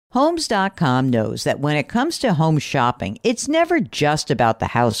Homes.com knows that when it comes to home shopping, it's never just about the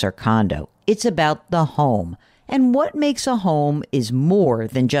house or condo. It's about the home. And what makes a home is more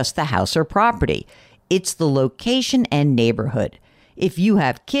than just the house or property. It's the location and neighborhood. If you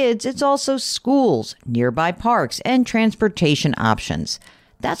have kids, it's also schools, nearby parks, and transportation options.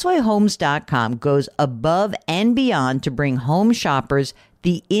 That's why Homes.com goes above and beyond to bring home shoppers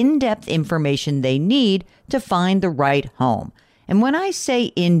the in-depth information they need to find the right home. And when I say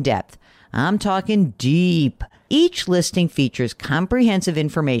in-depth, I'm talking deep. Each listing features comprehensive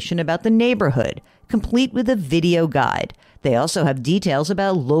information about the neighborhood, complete with a video guide. They also have details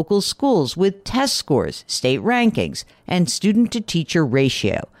about local schools with test scores, state rankings, and student-to-teacher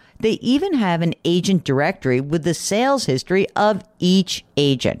ratio. They even have an agent directory with the sales history of each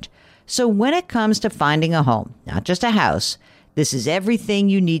agent. So when it comes to finding a home, not just a house, this is everything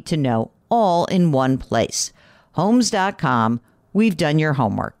you need to know all in one place. Homes.com. We've done your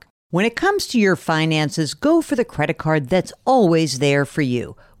homework. When it comes to your finances, go for the credit card that's always there for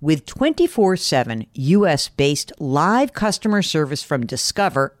you. With 24/7 U.S.-based live customer service from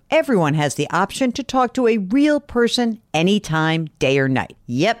Discover, everyone has the option to talk to a real person anytime, day or night.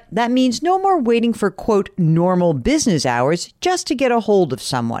 Yep, that means no more waiting for, quote, normal business hours just to get a hold of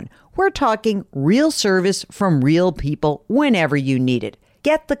someone. We're talking real service from real people whenever you need it.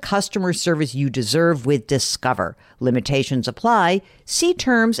 Get the customer service you deserve with Discover. Limitations apply. See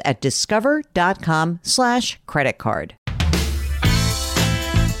terms at discover.com/credit card.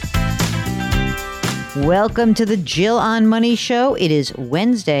 Welcome to the Jill on Money Show. It is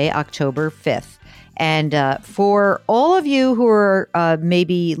Wednesday, October 5th. And for all of you who are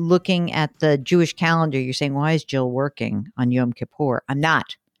maybe looking at the Jewish calendar, you're saying, why is Jill working on Yom Kippur? I'm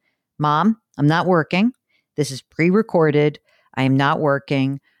not. Mom, I'm not working. This is pre-recorded. I am not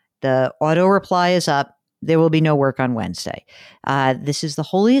working. The auto reply is up. There will be no work on Wednesday. This is the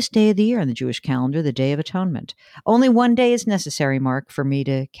holiest day of the year on the Jewish calendar, the Day of Atonement. Only one day is necessary, Mark, for me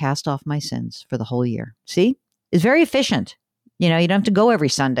to cast off my sins for the whole year. See? It's very efficient. You know, you don't have to go every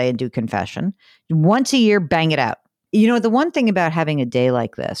Sunday and do confession. Once a year, bang it out. You know, the one thing about having a day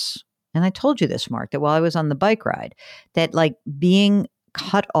like this, and I told you this, Mark, that while I was on the bike ride, that like being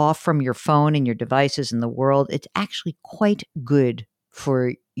cut off from your phone and your devices in the world, it's actually quite good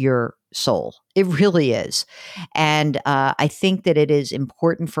for your soul. It really is. And I think that it is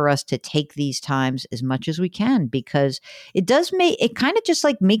important for us to take these times as much as we can, because it does it kind of just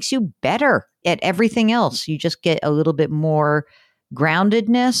like makes you better at everything else. You just get a little bit more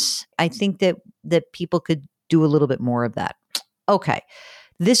groundedness. I think that people could do a little bit more of that. Okay.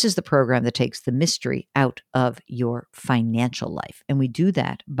 This is the program that takes the mystery out of your financial life. And we do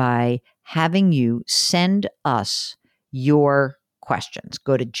that by having you send us your questions.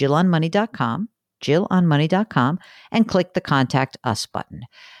 Go to jillonmoney.com, and click the Contact Us button.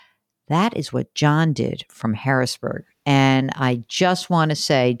 That is what John did from Harrisburg. And I just want to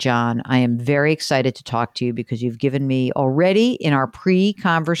say, John, I am very excited to talk to you because you've given me already in our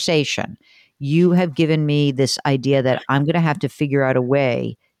pre-conversation, you have given me this idea that I'm going to have to figure out a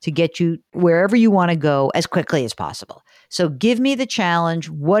way to get you wherever you want to go as quickly as possible. So give me the challenge.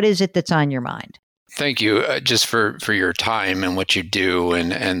 What is it that's on your mind? Thank you just for your time and what you do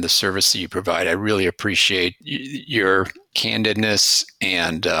and the service that you provide. I really appreciate your candidness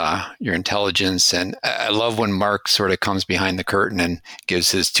and your intelligence. And I love when Mark sort of comes behind the curtain and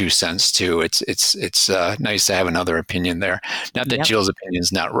gives his 2 cents too. It's nice to have another opinion there. Not that Jill's opinion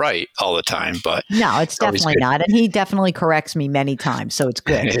is not right all the time, but no, it's definitely not. And he definitely corrects me many times, so it's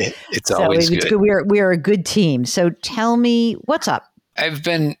good. It's always good. We are a good team. So tell me, what's up? I've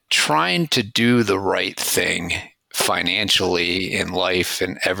been trying to do the right thing financially in life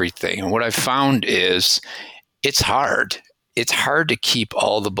and everything. And what I've found is it's hard. It's hard to keep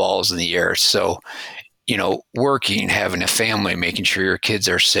all the balls in the air. So, you know, working, having a family, making sure your kids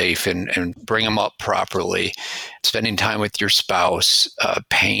are safe and bring them up properly, spending time with your spouse,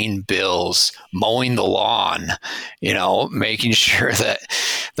 paying bills, mowing the lawn, you know, making sure that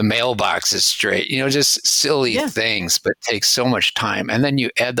the mailbox is straight, you know, just silly things, but takes so much time. And then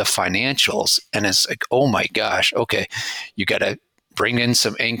you add the financials and it's like, oh my gosh, okay, you got to bring in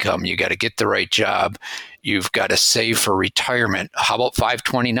some income. You got to get the right job. You've got to save for retirement. How about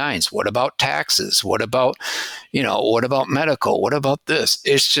 529s? What about taxes? What about, what about medical? What about this?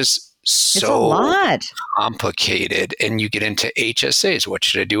 It's just so complicated. And you get into HSAs. What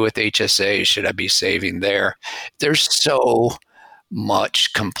should I do with HSAs? Should I be saving there? There's so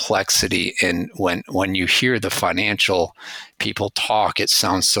much complexity. And when you hear the financial people talk, it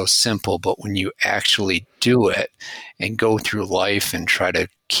sounds so simple, but when you actually do it and go through life and try to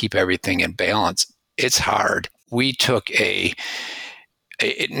keep everything in balance, it's hard. We took a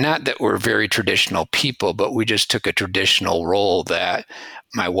not that we're very traditional people, but we just took a traditional role that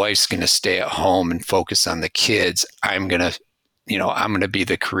my wife's going to stay at home and focus on the kids. I'm going to be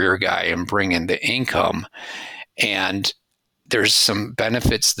the career guy and bring in the income. And there's some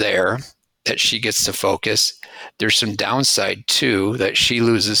benefits there that she gets to focus. There's some downside too, that she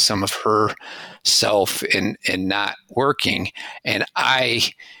loses some of her self in not working. And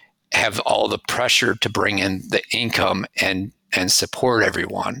I have all the pressure to bring in the income and support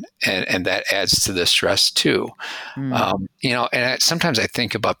everyone. And that adds to the stress too. And sometimes I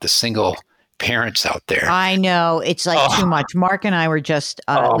think about the single parents out there. I know. It's like too much. Mark and I were just,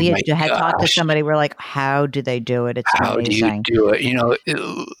 we had talked to somebody. We're like, how do they do it? It's amazing. How do you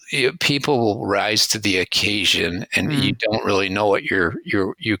do it? People will rise to the occasion, and you don't really know what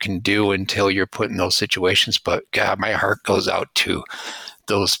you can do until you're put in those situations. But God, my heart goes out to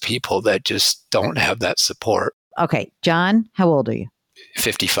those people that just don't have that support. Okay. John, how old are you?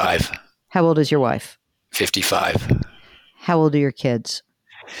 55. How old is your wife? 55. How old are your kids?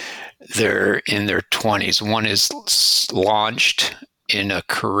 They're in their 20s. One is launched in a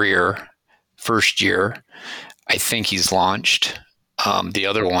career first year. I think he's launched. The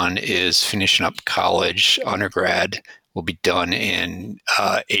other one is finishing up college, undergrad, will be done in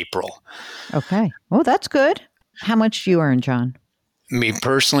April. Okay. Oh, that's good. How much do you earn, John? Me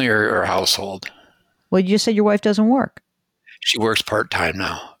personally or household? Well, you just said your wife doesn't work. She works part-time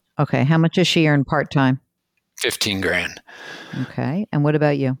now. Okay. How much does she earn part-time? $15,000. Okay. And what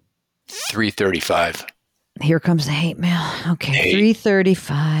about you? $335. Here comes the hate mail. Okay.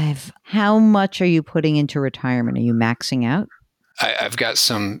 $335. How much are you putting into retirement? Are you maxing out? I've got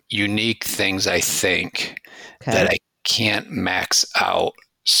some unique things, I think, that I can't max out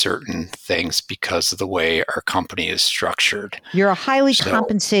certain things because of the way our company is structured. You're a highly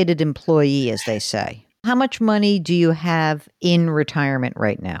compensated employee, as they say. How much money do you have in retirement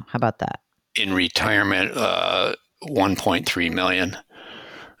right now? How about that? In retirement, $1.3 million.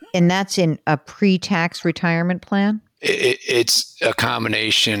 And that's in a pre-tax retirement plan? It's a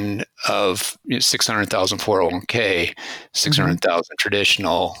combination of 600,000 401k, 600,000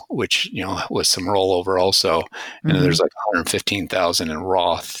 traditional, which with some rollover also, and then there's like 115,000 in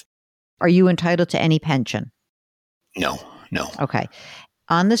Roth. Are you entitled to any pension? No. Okay.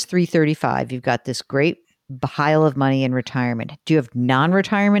 On this 335, you've got this great pile of money in retirement. Do you have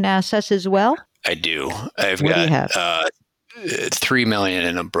non-retirement assets as well? I do. What do you have? $3 million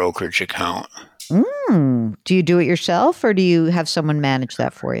in a brokerage account. Do you do it yourself, or do you have someone manage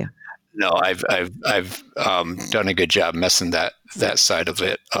that for you? No, I've done a good job messing that side of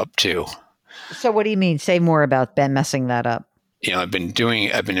it up too. So what do you mean? Say more about Ben messing that up. I've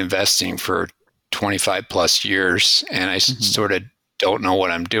been investing for 25 plus years, and I sort of don't know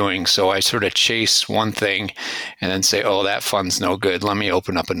what I'm doing. So I sort of chase one thing and then say, oh, that fund's no good. Let me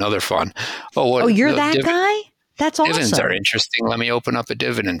open up another fund. Oh, you're that guy? That's awesome. Dividends are interesting. Let me open up a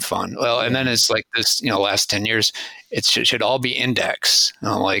dividend fund. Well, and then it's like this, last 10 years, it should all be index.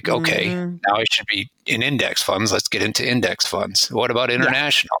 And I'm like, okay, now I should be in index funds. Let's get into index funds. What about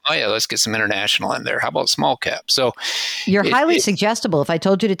international? Oh yeah, let's get some international in there. How about small cap? So you're highly suggestible. If I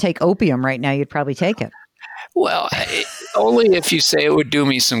told you to take opium right now, you'd probably take it. Well, only if you say it would do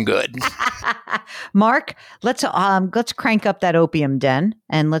me some good. Mark, let's crank up that opium den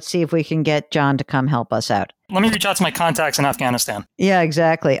and let's see if we can get John to come help us out. Let me reach out to my contacts in Afghanistan. Yeah,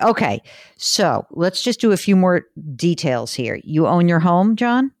 exactly. Okay. So let's just do a few more details here. You own your home,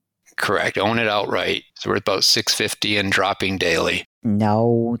 John? Correct. Own it outright. It's worth about $650 and dropping daily.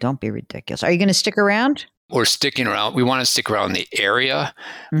 No, don't be ridiculous. Are you going to stick around? We're sticking around. We want to stick around the area,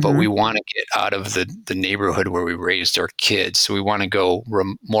 but we want to get out of the neighborhood where we raised our kids. So we want to go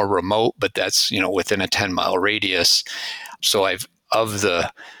more remote, but that's, within a 10-mile radius. So of the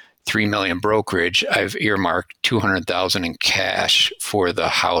 $3 million brokerage, I've earmarked $200,000 in cash for the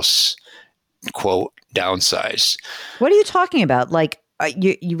house, quote, downsize. What are you talking about? Like,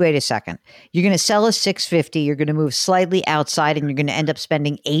 you wait a second. You're going to sell a $650. You're going to move slightly outside, and you're going to end up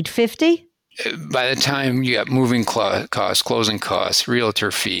spending $850. By the time you got moving costs, closing costs,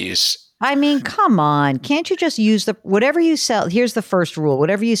 realtor fees. I mean, come on. Can't you just use whatever you sell? Here's the first rule.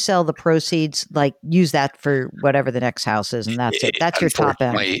 Whatever you sell, the proceeds, use that for whatever the next house is. And that's it. That's your top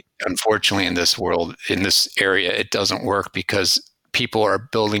end. Unfortunately, in this world, in this area, it doesn't work because people are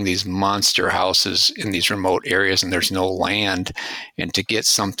building these monster houses in these remote areas and there's no land. And to get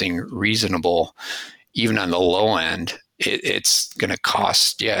something reasonable, even on the low end, it's going to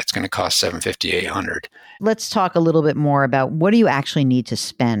cost $750, $800. Let's talk a little bit more about what do you actually need to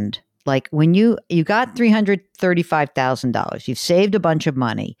spend? Like when you got $335,000, you've saved a bunch of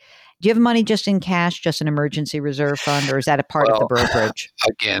money. Do you have money just in cash, just an emergency reserve fund, or is that a part of the brokerage?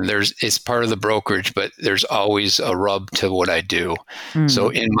 Again, it's part of the brokerage, but there's always a rub to what I do. So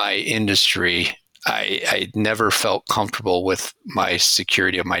in my industry, I never felt comfortable with my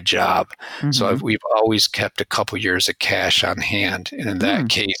security of my job. So we've always kept a couple years of cash on hand. And in that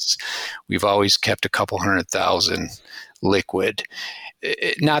case, we've always kept a couple $100,000 liquid.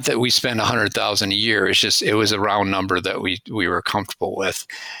 Not that we spend $100,000 a year. It's just, it was a round number that we were comfortable with.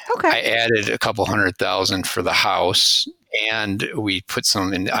 Okay. I added a couple $100,000 for the house, and we put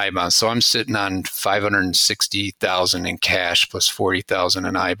some in I-bonds. So I'm sitting on $560,000 in cash plus $40,000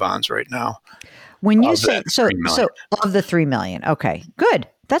 in I-bonds right now. When you say so of the $3 million, okay, good.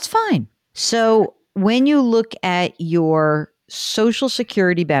 That's fine. So when you look at your Social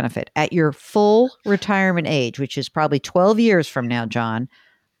Security benefit at your full retirement age, which is probably 12 years from now, John,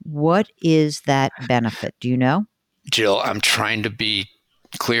 what is that benefit? Do you know? Jill, I'm trying to be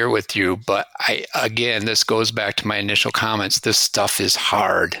clear with you, but again, this goes back to my initial comments. This stuff is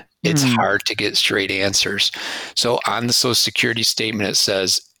hard. It's hard to get straight answers. So on the Social Security statement, it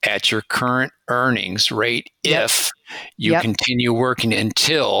says, at your current earnings rate, if you continue working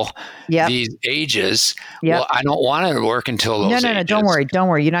until these ages. Well, I don't want to work until those ages. No, don't worry. Don't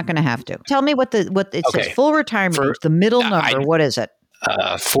worry. You're not going to have to. Tell me what it says. Full retirement age, the middle number. What is it?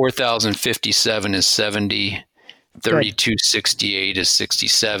 4,057 is 70. 3268 is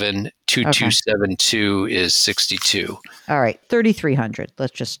 67. 2272 is 62. All right, 3,300.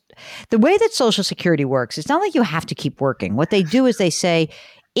 The way that Social Security works, it's not like you have to keep working. What they do is they say,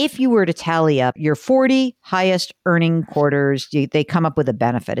 if you were to tally up your 40 highest earning quarters, they come up with a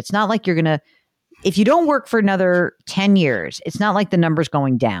benefit. It's not like you're going to, if you don't work for another 10 years, it's not like the number's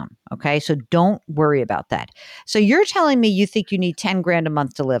going down. Okay. So don't worry about that. So you're telling me you think you need 10 grand a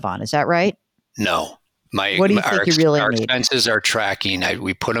month to live on. Is that right? No. What do you think you really our need? Expenses are tracking.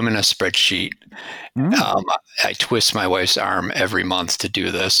 We put them in a spreadsheet. I twist my wife's arm every month to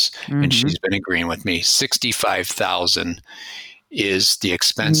do this, and she's been agreeing with me. 65,000 is the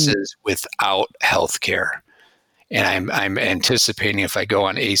expenses without health care. And I'm anticipating if I go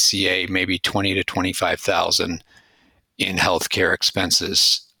on ACA, maybe 20 to 25,000 in healthcare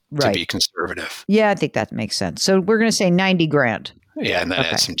expenses to be conservative. Yeah, I think that makes sense. So we're going to say 90 grand. Yeah, and then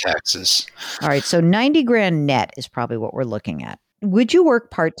add some taxes. All right, so 90 grand net is probably what we're looking at. Would you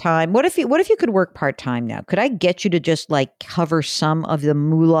work part-time? What if you could work part-time now? Could I get you to just like cover some of the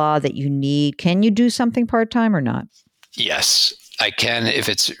moolah that you need? Can you do something part-time or not? Yes, I can. If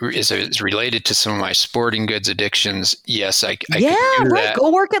it's related to some of my sporting goods addictions, yes, I can do that. Go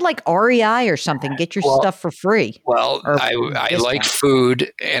work at like REI or something. Get your stuff for free. Well, I like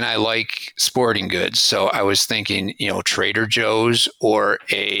food and I like sporting goods. So I was thinking, Trader Joe's or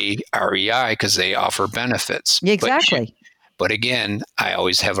a REI because they offer benefits. Yeah, exactly. But again, I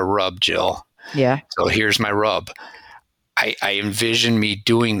always have a rub, Jill. Yeah. So here's my rub. I envision me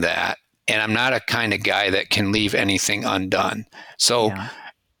doing that. And I'm not a kind of guy that can leave anything undone. So,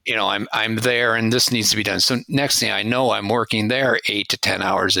 I'm there and this needs to be done. So next thing I know, I'm working there 8 to 10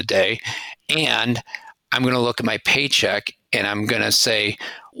 hours a day. And I'm going to look at my paycheck and I'm going to say,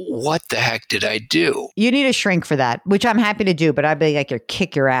 what the heck did I do? You need a shrink for that, which I'm happy to do, but I'd be like your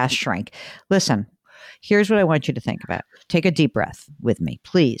kick your ass shrink. Listen, here's what I want you to think about. Take a deep breath with me,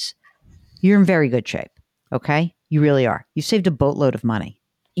 please. You're in very good shape. Okay? You really are. You saved a boatload of money.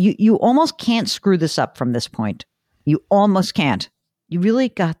 You almost can't screw this up from this point. You almost can't. You really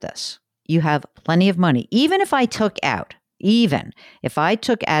got this. You have plenty of money. Even if I took out of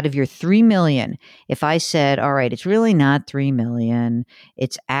your $3 million, if I said, all right, it's really not $3 million,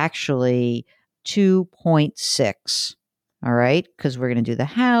 it's actually 2.6. All right. Because we're going to do the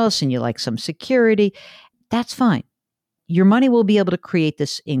house and you like some security. That's fine. Your money will be able to create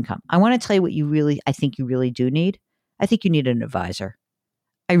this income. I want to tell you what I think you really do need. I think you need an advisor.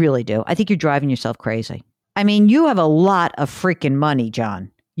 I really do. I think you're driving yourself crazy. I mean, you have a lot of freaking money,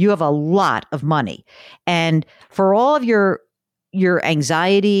 John. You have a lot of money. And for all of your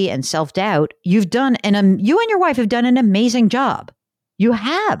anxiety and self-doubt, you and your wife have done an amazing job. You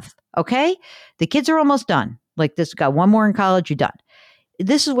have, okay? The kids are almost done. Like this, got one more in college, you're done.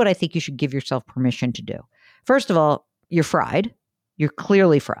 This is what I think you should give yourself permission to do. First of all, you're fried. You're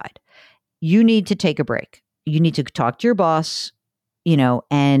clearly fried. You need to take a break. You need to talk to your boss.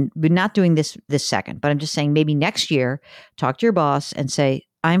 And we're not doing this second, but I'm just saying maybe next year, talk to your boss and say,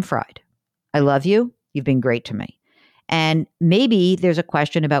 I'm fried. I love you. You've been great to me. And maybe there's a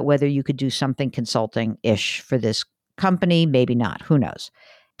question about whether you could do something consulting-ish for this company. Maybe not. Who knows?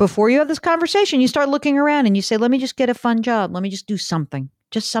 Before you have this conversation, you start looking around and you say, let me just get a fun job. Let me just do something,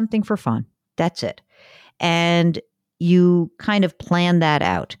 just something for fun. That's it. And you kind of plan that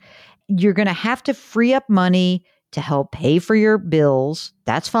out. you're going to have to free up money to help pay for your bills.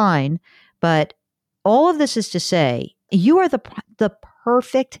 That's fine. But all of this is to say, you are the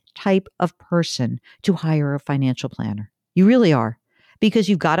perfect type of person to hire a financial planner. You really are. Because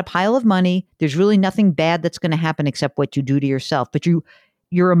you've got a pile of money. There's really nothing bad that's going to happen except what you do to yourself. But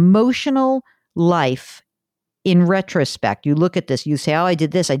your emotional life, in retrospect, you look at this, you say, oh, I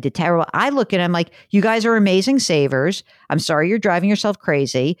did this, I did terrible. I look at it, I'm like, you guys are amazing savers. I'm sorry you're driving yourself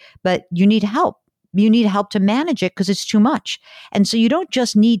crazy, but you need help. You need help to manage it because it's too much. And so you don't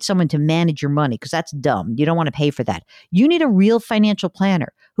just need someone to manage your money because that's dumb. You don't want to pay for that. You need a real financial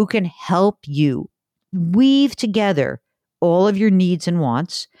planner who can help you weave together all of your needs and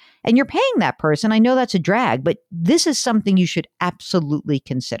wants. And you're paying that person. I know that's a drag, but this is something you should absolutely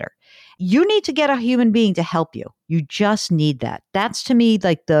consider. You need to get a human being to help you. You just need that. That's to me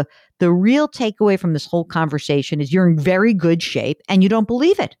like the real takeaway from this whole conversation is you're in very good shape and you don't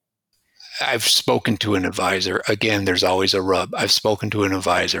believe it. I've spoken to an advisor. Again, there's always a rub. I've spoken to an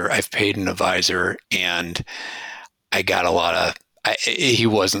advisor. I've paid an advisor, and I got a lot of. He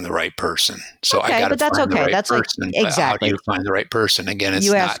wasn't the right person, so okay, I got to find the right that's person. Like, exactly. How do you find the right person? Again, it's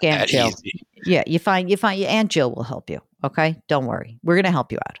you not ask Aunt that Jill. easy. Yeah, you find Aunt Jill will help you. Okay, don't worry, we're going to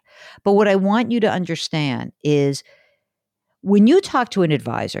help you out. But what I want you to understand is, when you talk to an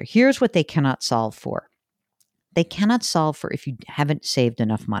advisor, here's what they cannot solve for. They cannot solve for if you haven't saved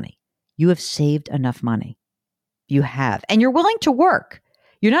enough money. You have saved enough money. You have, and you're willing to work.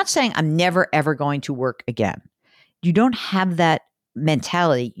 You're not saying I'm never ever going to work again. You don't have that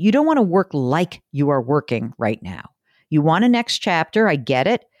mentality. You don't want to work like you are working right now. You want a next chapter. I get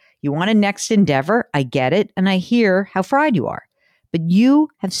it. You want a next endeavor. I get it. And I hear how fried you are. But you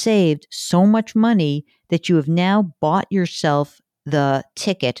have saved so much money that you have now bought yourself the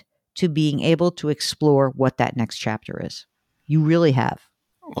ticket to being able to explore what that next chapter is. You really have.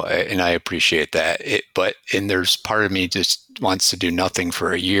 Well, and I appreciate that. And there's part of me just wants to do nothing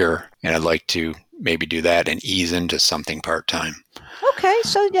for a year. And I'd like to maybe do that and ease into something part-time. Okay.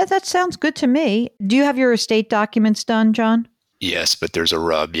 So yeah, that sounds good to me. Do you have your estate documents done, John? Yes, but there's a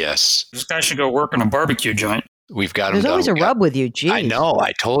rub. Yes. This guy should go work in a barbecue joint. We've got There's them always done. a rub with you. Geez. I know.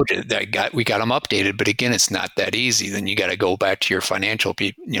 I told you that we got them updated, but again, it's not that easy. Then you got to go back to your financial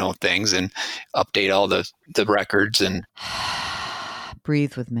things and update all the records. And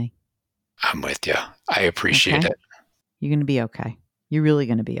breathe with me. I'm with you. I appreciate it. You're going to be okay. You're really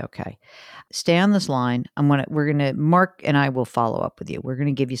going to be okay. Stay on this line. Mark and I will follow up with you. We're going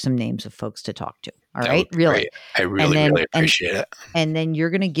to give you some names of folks to talk to. All right. Really. Great. I really appreciate it. And then you're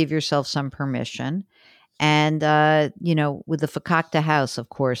going to give yourself some permission. And, with the Fakakta house, of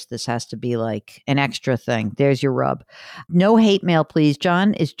course, this has to be like an extra thing. There's your rub. No hate mail, please.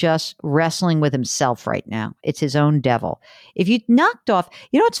 John is just wrestling with himself right now. It's his own devil. If you knocked off,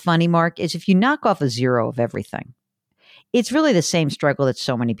 what's funny, Mark, is if you knock off a zero of everything, it's really the same struggle that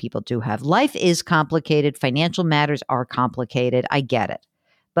so many people do have. Life is complicated. Financial matters are complicated. I get it.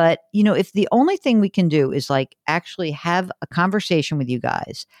 But, if the only thing we can do is like actually have a conversation with you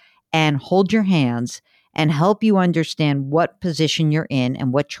guys and hold your hands and help you understand what position you're in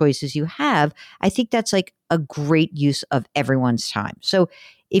and what choices you have, I think that's like a great use of everyone's time. So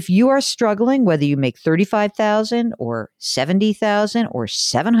if you are struggling, whether you make $35,000 or $70,000 or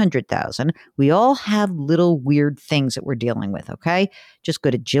 $700,000, we all have little weird things that we're dealing with, okay? Just go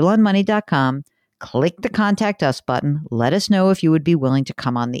to JillOnMoney.com, click the Contact Us button, let us know if you would be willing to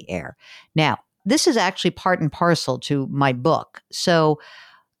come on the air. Now, this is actually part and parcel to my book. So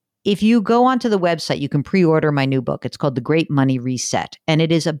if you go onto the website, you can pre-order my new book. It's called The Great Money Reset. And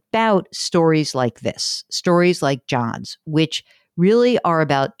it is about stories like this, stories like John's, which really are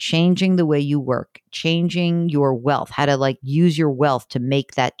about changing the way you work, changing your wealth, how to use your wealth to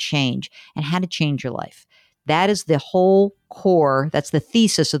make that change, and how to change your life. That is the whole core. That's the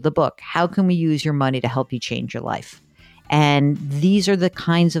thesis of the book. How can we use your money to help you change your life? And these are the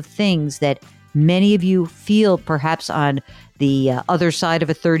kinds of things that many of you feel perhaps on the other side of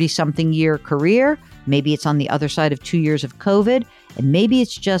a 30-something year career. Maybe it's on the other side of 2 years of COVID. And maybe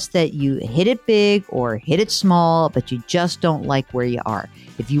it's just that you hit it big or hit it small, but you just don't like where you are.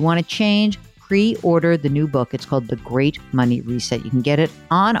 If you want to change, pre-order the new book. It's called The Great Money Reset. You can get it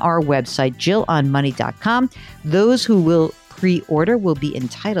on our website, JillOnMoney.com. Those who will pre-order will be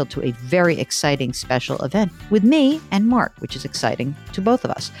entitled to a very exciting special event with me and Mark, which is exciting to both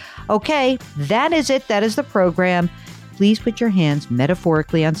of us. Okay, that is it. That is the program. Please put your hands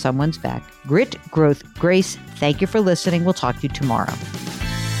metaphorically on someone's back. Grit, growth, grace. Thank you for listening. We'll talk to you tomorrow.